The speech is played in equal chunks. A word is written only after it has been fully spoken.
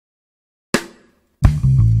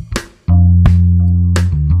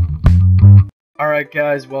Alright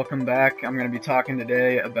guys, welcome back. I'm going to be talking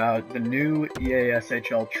today about the new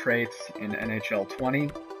EASHL traits in NHL 20.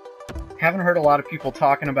 Haven't heard a lot of people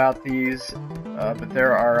talking about these, but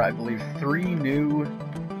there are, I believe, 3 new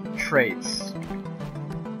traits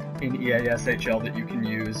in EASHL that you can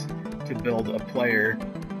use to build a player.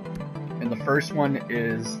 And the first one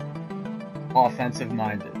is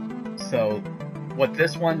offensive-minded. So what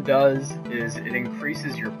this one does is it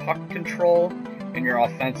increases your puck control and your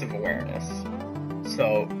offensive awareness.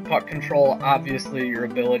 So puck control, obviously your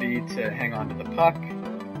ability to hang on to the puck.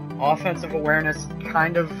 Offensive awareness,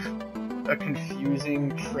 kind of a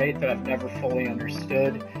confusing trait that I've never fully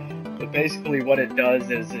understood. But basically what it does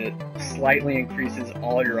is it slightly increases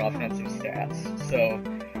all your offensive stats. So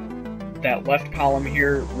that left column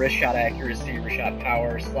here, wrist shot accuracy, wrist shot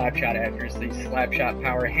power, slap shot accuracy, slap shot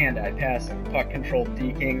power, hand-eye passing, puck control,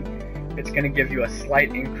 deking, it's going to give you a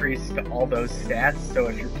slight increase to all those stats. So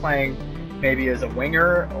if you're playing maybe as a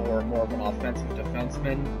winger or more of an offensive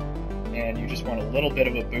defenseman and you just want a little bit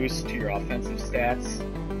of a boost to your offensive stats,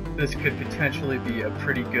 this could potentially be a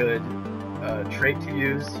pretty good trait to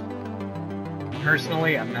use.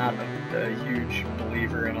 Personally, I'm not a huge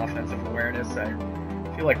believer in offensive awareness. I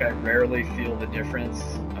feel like I rarely feel the difference,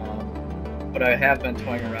 but I have been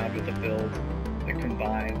toying around with a build that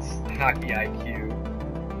combines hockey IQ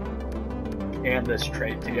and this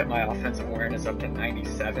trait to get my offensive awareness up to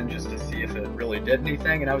 97 just to see if it really did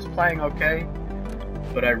anything, and I was playing okay,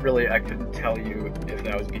 but I couldn't tell you if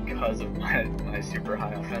that was because of my super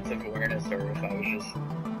high offensive awareness or if I was just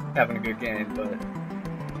having a good game. But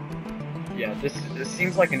yeah, this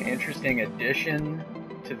seems like an interesting addition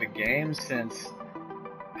to the game, since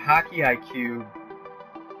hockey IQ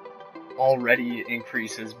already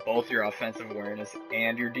increases both your offensive awareness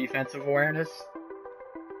and your defensive awareness.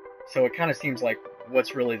 So it kind of seems like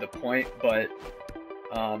what's really the point, but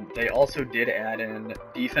they also did add in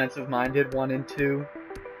defensive-minded 1 and 2,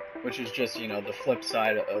 which is just, the flip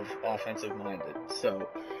side of offensive-minded. So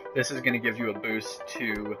this is going to give you a boost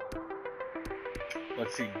to,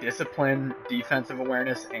 let's see, discipline, defensive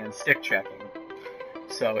awareness, and stick checking.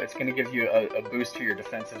 So it's going to give you a boost to your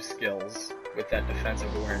defensive skills with that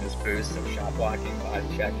defensive awareness boost of shot blocking, body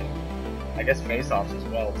checking, I guess face-offs as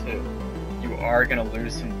well, too. You are going to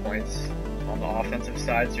lose some points on the offensive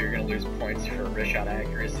side, so you're going to lose points for wrist shot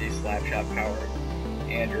accuracy, slap shot power,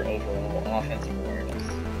 and your overall offensive awareness.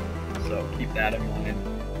 So keep that in mind.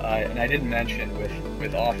 And I didn't mention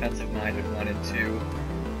with offensive-minded 1 and 2,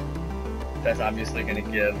 that's obviously going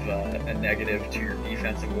to give a negative to your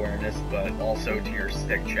defensive awareness, but also to your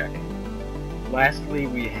stick checking. Lastly,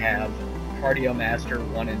 we have Cardio Master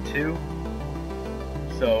 1 and 2.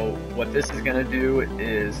 So what this is going to do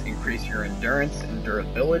is increase your endurance and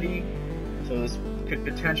durability. So this could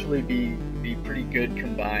potentially be pretty good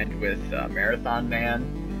combined with Marathon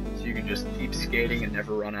Man. So you can just keep skating and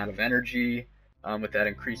never run out of energy. With that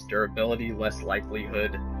increased durability, less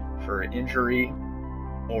likelihood for injury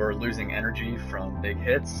or losing energy from big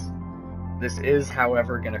hits. This is,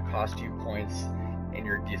 however, going to cost you points in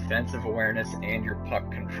your defensive awareness and your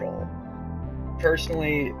puck control.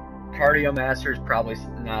 Personally, Cardio Master is probably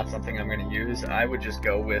not something I'm going to use. I would just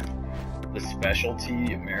go with the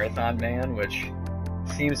specialty Marathon Man, which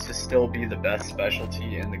seems to still be the best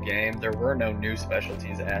specialty in the game. There were no new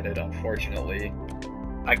specialties added, unfortunately.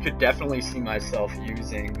 I could definitely see myself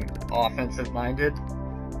using offensive-minded,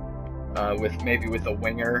 maybe with a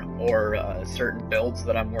winger or certain builds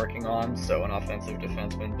that I'm working on, so an offensive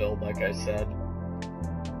defenseman build, like I said.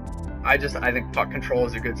 I think puck control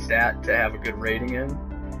is a good stat to have a good rating in.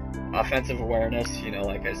 Offensive awareness,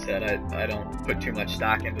 like I said, I don't put too much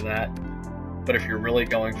stock into that. But if you're really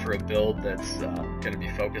going for a build that's going to be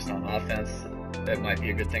focused on offense, that might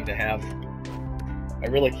be a good thing to have. I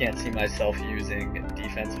really can't see myself using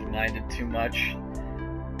defensive-minded too much.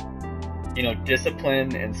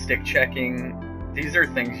 Discipline and stick checking, these are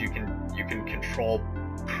things you can control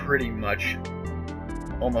pretty much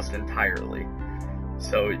almost entirely.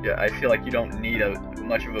 So I feel like you don't need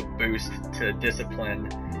much of a boost to discipline,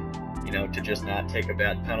 to just not take a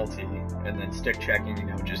bad penalty, and then stick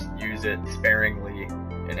checking, just use it sparingly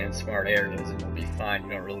and in smart areas and you'll be fine.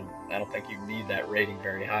 I don't think you need that rating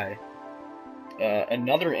very high.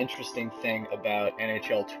 Another interesting thing about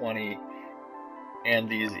NHL 20 and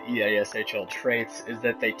these EASHL traits is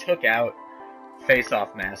that they took out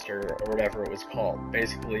Face-Off Master, or whatever it was called.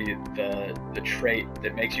 Basically, the trait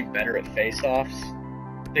that makes you better at face-offs,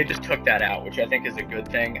 they just took that out, which I think is a good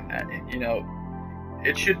thing.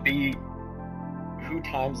 It should be who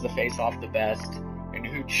times the face-off the best and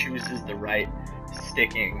who chooses the right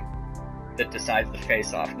sticking that decides the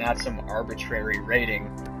face-off, not some arbitrary rating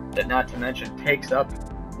that, not to mention, takes up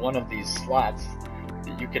one of these slots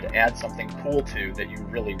that you could add something cool to that you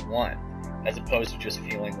really want, as opposed to just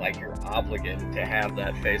feeling like you're obligated to have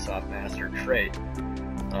that face-off master trait.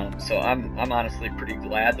 So I'm honestly pretty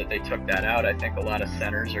glad that they took that out. I think a lot of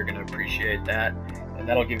centers are going to appreciate that, and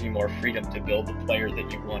that'll give you more freedom to build the player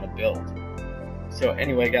that you want to build. So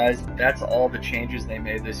anyway, guys, that's all the changes they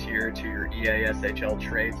made this year to your EASHL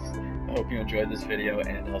traits. I hope you enjoyed this video,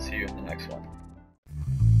 and I'll see you in the next one.